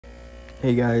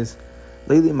Hey guys,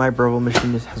 lately my Breville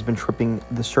machine has been tripping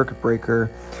the circuit breaker,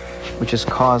 which is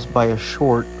caused by a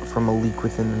short from a leak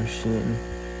within the machine.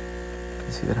 You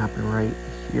can see that happen right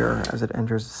here as it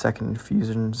enters the second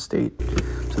infusion state.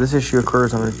 So this issue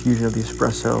occurs on infusion of the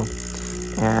espresso,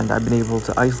 and I've been able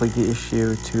to isolate the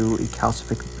issue to a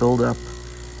calcific buildup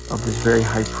of this very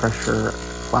high pressure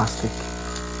plastic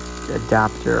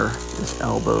adapter, this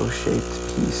elbow shaped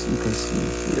piece you can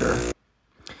see here.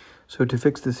 So to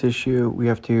fix this issue, we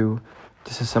have to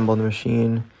disassemble the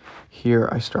machine. Here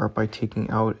I start by taking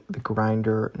out the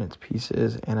grinder and its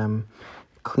pieces, and I'm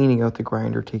cleaning out the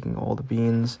grinder, taking all the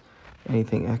beans,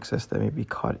 anything excess that may be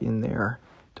caught in there.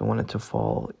 Don't want it to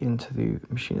fall into the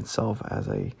machine itself as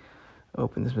I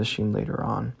open this machine later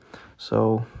on.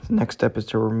 So the next step is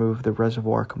to remove the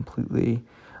reservoir completely.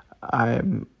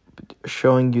 I'm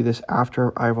showing you this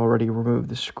after I've already removed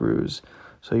the screws.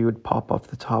 So you would pop off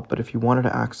the top, but if you wanted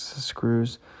to access the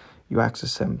screws, you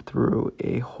access them through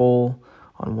a hole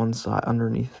on one side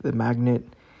underneath the magnet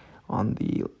on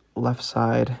the left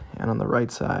side, and on the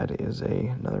right side is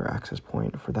another access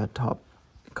point for that top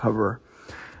cover.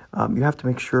 You have to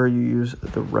make sure you use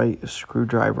the right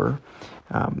screwdriver.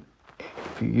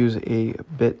 If you use a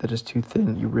bit that is too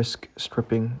thin, you risk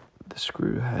stripping the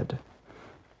screw head.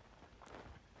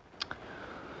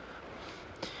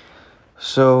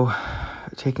 So,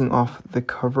 taking off the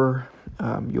cover,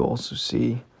 you'll also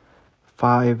see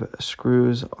 5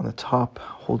 screws on the top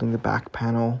holding the back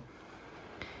panel,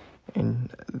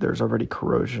 and there's already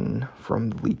corrosion from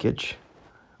the leakage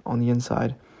on the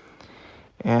inside.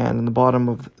 And on the bottom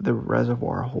of the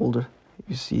reservoir holder,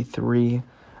 you see 3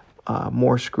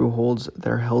 more screw holes that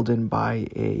are held in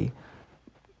by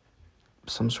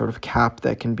some sort of cap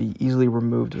that can be easily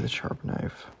removed with a sharp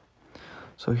knife.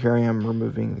 So here I am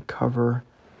removing the cover,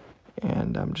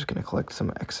 and I'm just going to collect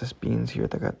some excess beans here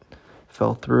that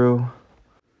fell through.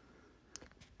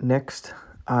 Next,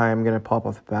 I'm going to pop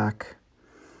off the back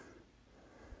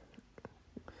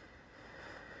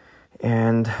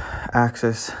and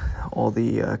access all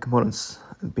the components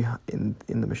in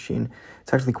the machine.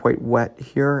 It's actually quite wet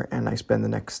here, and I spend the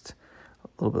next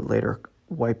a little bit later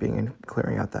wiping and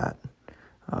clearing out that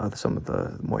some of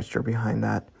the moisture behind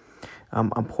that. I'm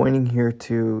pointing here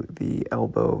to the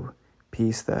elbow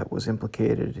piece that was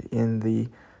implicated in the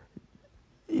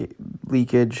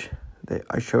leakage that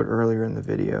I showed earlier in the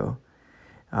video.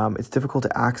 It's difficult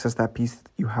to access that piece.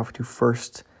 You have to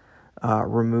first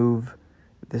remove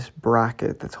this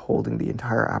bracket that's holding the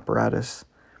entire apparatus.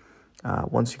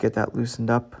 Once you get that loosened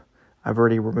up, I've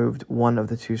already removed one of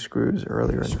the 2 screws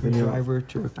earlier in the video. I'm going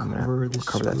to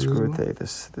recover that screw with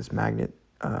this magnet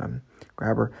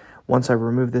grabber. Once I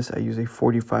remove this, I use a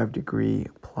 45-degree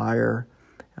plier,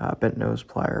 bent nose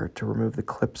plier, to remove the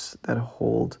clips that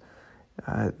hold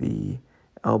the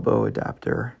elbow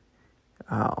adapter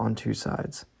on 2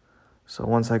 sides. So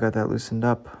once I got that loosened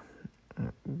up,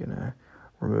 I'm going to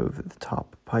remove the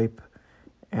top pipe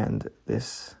and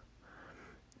this.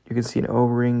 You can see an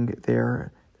O-ring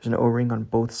there. There's an O-ring on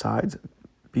both sides.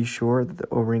 Be sure that the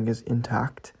O-ring is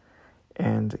intact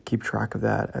and keep track of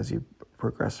that as you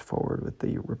progress forward with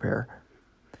the repair.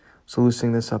 So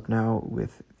loosening this up now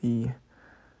with the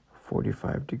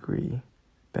 45-degree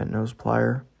bent nose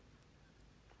plier.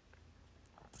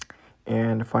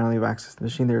 And finally, I've accessed the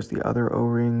machine. There's the other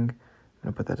O-ring. I'm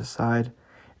going to put that aside.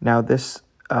 Now this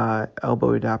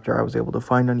elbow adapter I was able to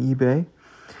find on eBay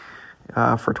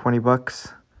for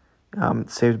 $20. It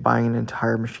saved buying an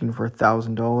entire machine for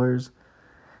 $1,000.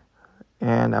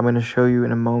 And I'm going to show you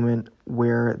in a moment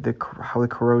where how the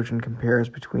corrosion compares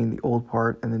between the old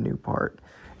part and the new part.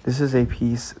 This is a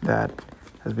piece that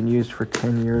has been used for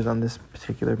 10 years on this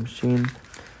particular machine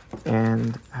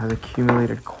and has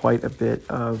accumulated quite a bit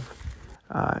of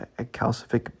a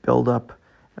calcific buildup,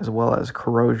 as well as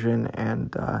corrosion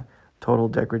and total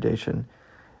degradation.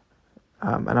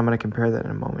 And I'm going to compare that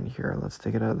in a moment here. Let's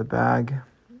take it out of the bag.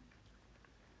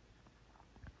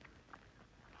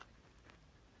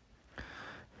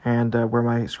 And where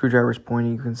my screwdriver is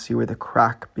pointing, you can see where the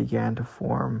crack began to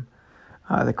form.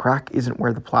 The crack isn't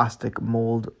where the plastic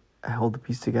mold held the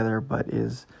piece together, but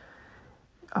is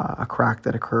a crack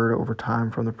that occurred over time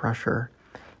from the pressure.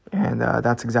 And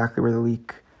that's exactly where the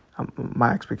leak,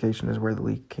 my expectation is where the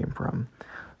leak came from.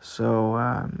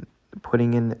 So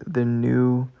putting in the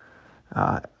new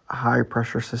high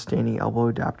pressure sustaining elbow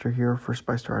adapter here, first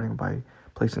by starting by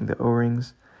placing the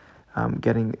O-rings,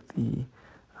 getting the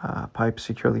pipe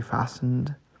securely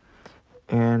fastened,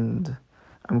 and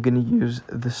I'm going to use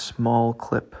the small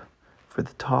clip for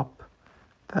the top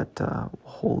that will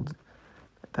hold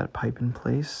that pipe in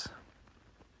place.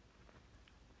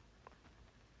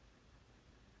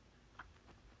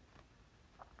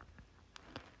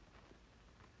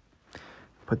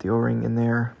 put the O-ring in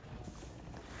there.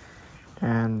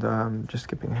 And just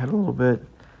skipping ahead a little bit,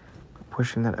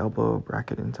 pushing that elbow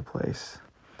bracket into place.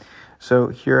 So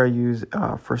here I use,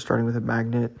 first starting with a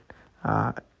magnet,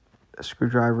 a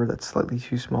screwdriver that's slightly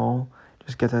too small.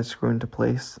 Just get that screw into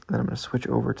place. Then I'm going to switch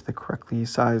over to the correctly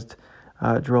sized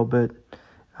drill bit,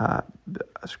 a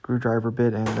screwdriver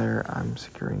bit, and there I'm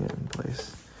securing it in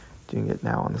place. Doing it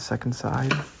now on the second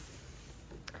side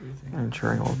and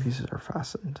ensuring all the pieces are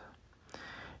fastened.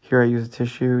 Here I use a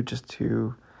tissue just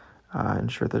to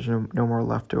ensure there's no more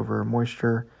leftover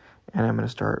moisture, and I'm going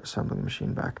to start assembling the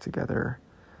machine back together.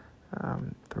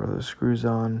 Throw those screws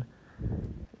on,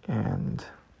 and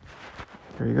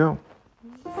there you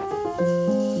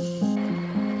go.